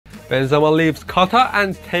Benzema leaves Qatar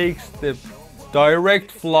and takes the direct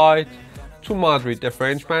flight to Madrid. The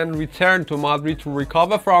Frenchman returned to Madrid to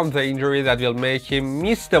recover from the injury that will make him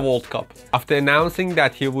miss the World Cup. After announcing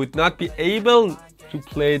that he would not be able to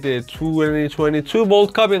play the 2022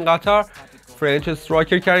 World Cup in Qatar, French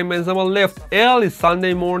striker Karim Benzema left early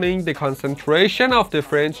Sunday morning the concentration of the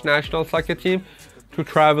French national soccer team to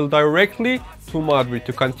travel directly to Madrid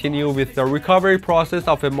to continue with the recovery process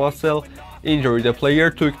of a muscle injury. The player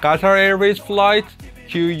took Qatar Airways flight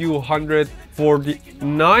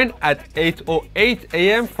QU149 at 8:08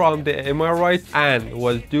 a.m. from the Emirates and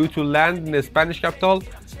was due to land in the Spanish capital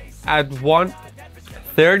at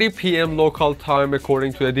 1:30 p.m. local time,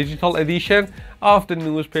 according to the digital edition of the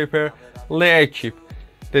newspaper L'Equipe.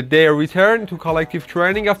 The day returned to collective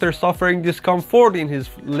training after suffering discomfort in his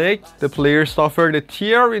leg. The player suffered a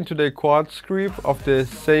tear into the quadricep of the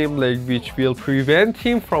same leg, which will prevent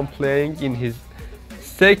him from playing in his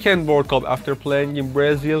second World Cup after playing in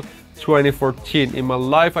Brazil 2014. In my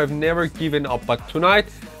life, I've never given up, but tonight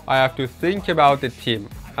I have to think about the team,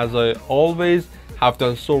 as I always have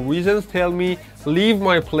done. So reasons tell me leave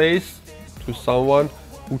my place to someone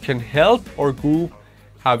who can help our group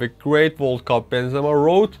have a great World Cup, Benzema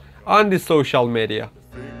wrote on the social media.